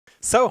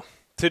So,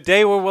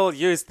 today we will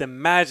use the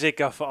magic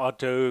of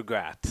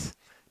autograt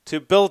to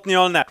build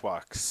neural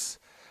networks.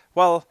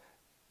 Well,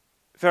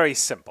 very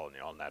simple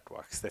neural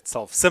networks that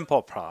solve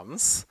simple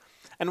problems.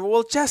 And we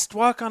will just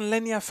work on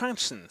linear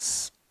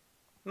functions.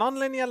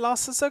 Nonlinear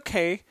loss is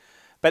okay,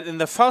 but in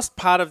the first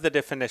part of the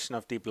definition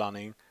of deep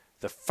learning,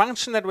 the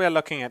function that we are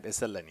looking at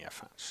is a linear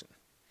function.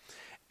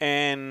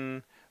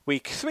 In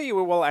week 3,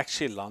 we will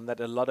actually learn that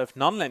a lot of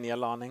nonlinear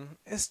learning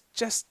is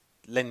just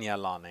linear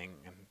learning,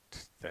 and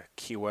the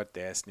keyword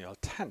there is neural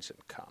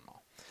tangent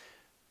kernel.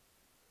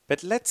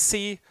 But let's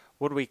see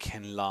what we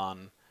can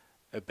learn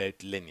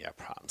about linear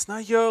problems. Now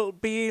you'll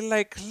be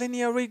like,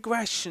 linear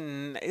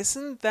regression,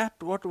 isn't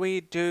that what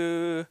we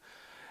do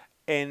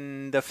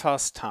in the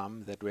first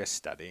term that we're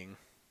studying?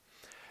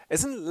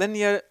 Isn't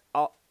linear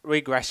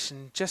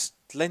regression just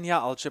linear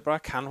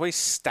algebra? Can't we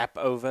step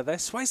over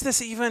this? Why is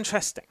this even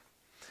interesting?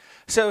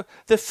 So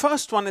the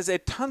first one is,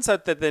 it turns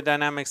out that the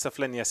dynamics of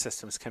linear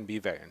systems can be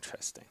very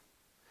interesting.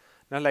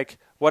 Now, like,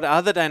 what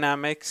are the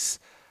dynamics?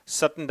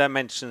 Certain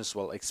dimensions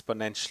will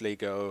exponentially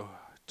go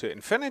to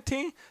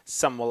infinity.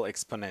 Some will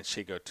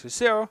exponentially go to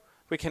 0.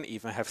 We can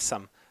even have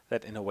some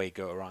that in a way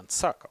go around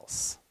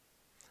circles.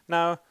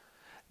 Now,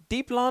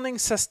 deep learning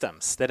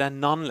systems that are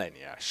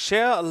nonlinear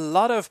share a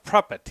lot of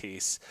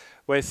properties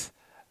with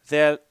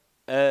their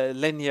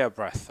linear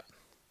brethren.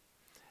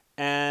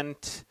 And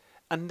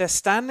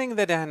understanding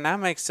the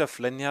dynamics of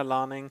linear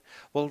learning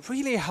will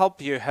really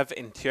help you have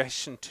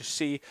intuition to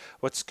see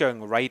what's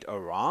going right or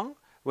wrong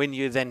when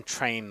you then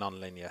train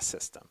nonlinear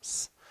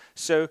systems.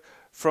 So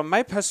from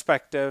my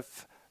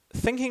perspective,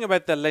 thinking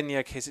about the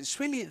linear case is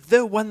really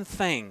the one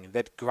thing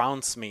that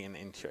grounds me in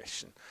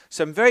intuition.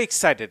 So I'm very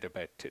excited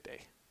about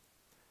today.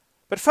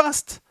 But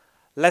first,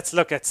 let's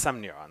look at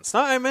some neurons.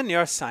 Now, I'm a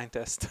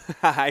neuroscientist.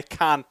 I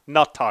can't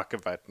not talk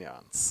about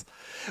neurons.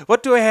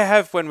 What do we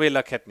have when we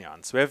look at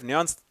neurons? We have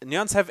neurons.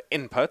 Neurons have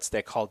inputs.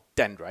 They're called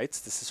dendrites.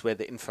 This is where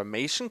the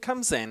information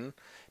comes in.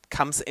 It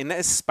comes in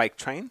as spike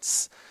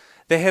trains.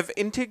 They have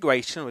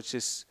integration, which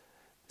is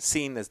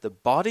seen as the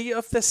body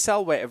of the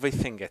cell where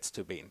everything gets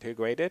to be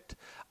integrated.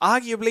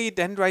 Arguably,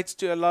 dendrites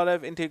do a lot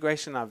of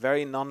integration, are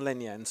very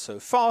nonlinear and so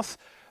forth.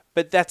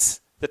 But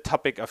that's the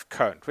topic of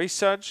current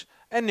research.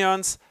 And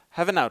neurons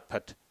have an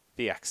output,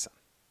 the axon.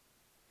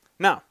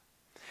 Now,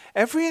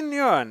 every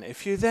neuron,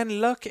 if you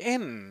then look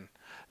in,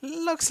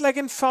 looks like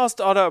in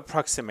first order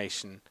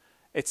approximation,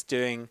 it's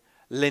doing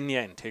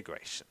linear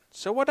integration.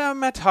 So what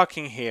am I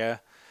talking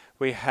here?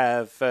 We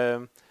have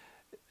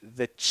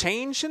the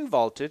change in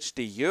voltage,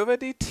 du over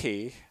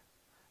dt,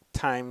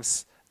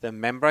 times the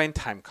membrane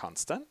time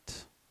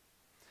constant,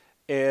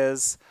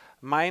 is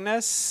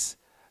minus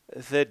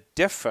the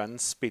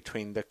difference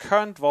between the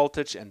current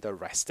voltage and the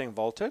resting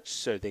voltage,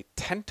 so they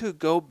tend to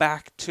go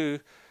back to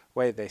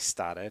where they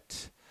started,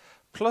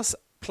 plus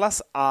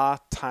r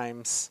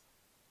times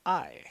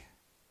I.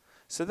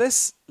 So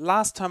this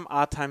last term,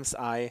 r times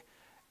I,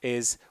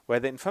 is where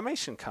the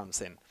information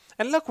comes in.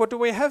 And look, what do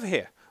we have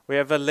here? We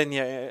have a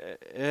linear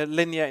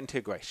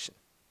integration.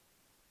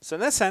 So in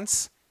that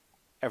sense,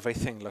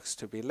 everything looks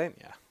to be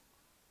linear.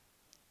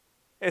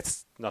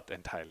 It's not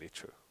entirely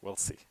true. We'll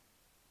see.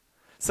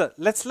 So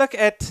let's look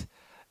at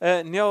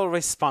neural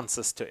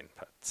responses to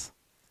inputs.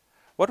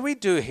 What we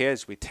do here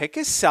is we take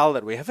a cell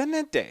that we have in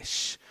a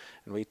dish,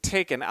 and we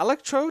take an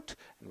electrode,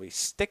 and we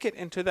stick it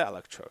into the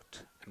electrode.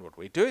 And what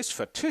we do is,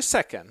 for 2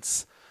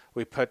 seconds,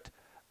 we put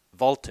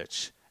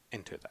voltage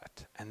into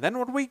that. And then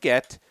what we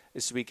get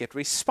is we get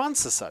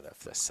responses out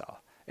of the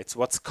cell. It's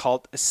what's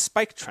called a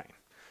spike train.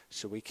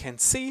 So we can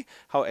see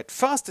how at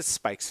first it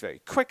spikes very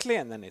quickly,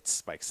 and then it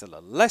spikes a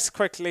little less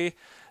quickly.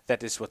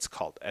 That is what's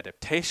called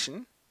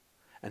adaptation.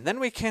 And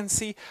then we can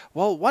see,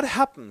 well, what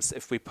happens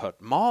if we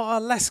put more or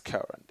less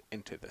current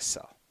into the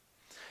cell?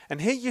 And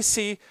here you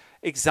see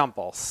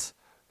examples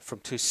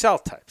from 2 cell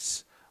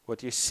types.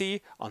 What you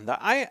see on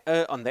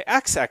the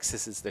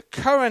x-axis is the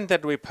current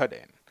that we put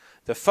in.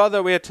 The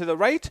further we are to the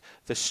right,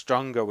 the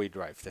stronger we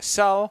drive the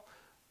cell.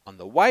 On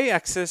the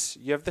y-axis,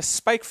 you have the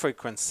spike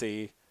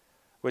frequency,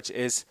 which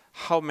is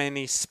how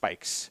many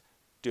spikes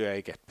do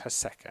I get per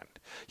second.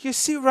 You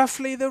see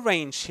roughly the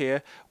range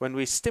here. When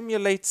we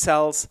stimulate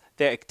cells,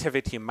 their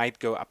activity might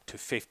go up to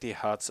 50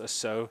 Hertz or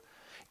so.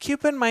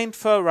 Keep in mind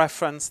for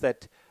reference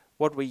that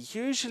what we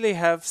usually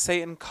have,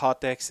 say in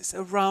cortex, is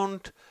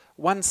around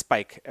 1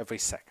 spike every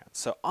second.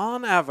 So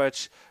on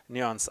average,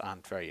 neurons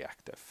aren't very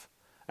active.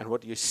 And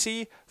what you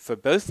see for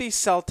both these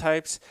cell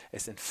types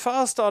is, in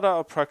first order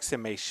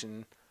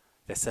approximation,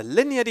 there's a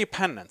linear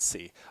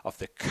dependency of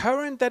the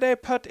current that I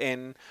put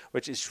in,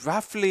 which is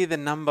roughly the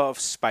number of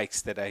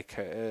spikes that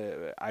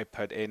I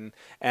put in,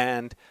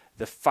 and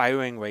the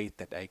firing rate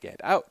that I get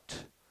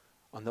out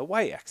on the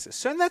y-axis.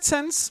 So in that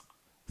sense,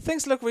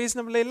 things look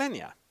reasonably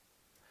linear.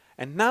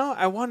 And now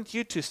I want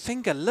you to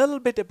think a little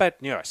bit about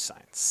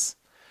neuroscience.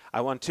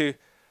 I want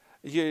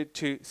you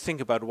to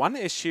think about one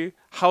issue: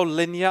 how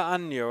linear are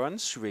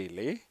neurons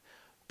really?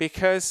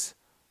 Because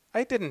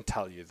I didn't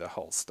tell you the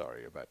whole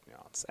story about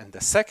neurons. And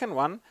the second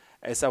one,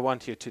 is I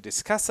want you to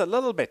discuss a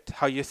little bit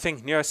how you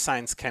think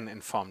neuroscience can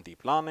inform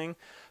deep learning.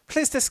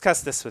 Please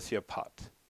discuss this with your pod.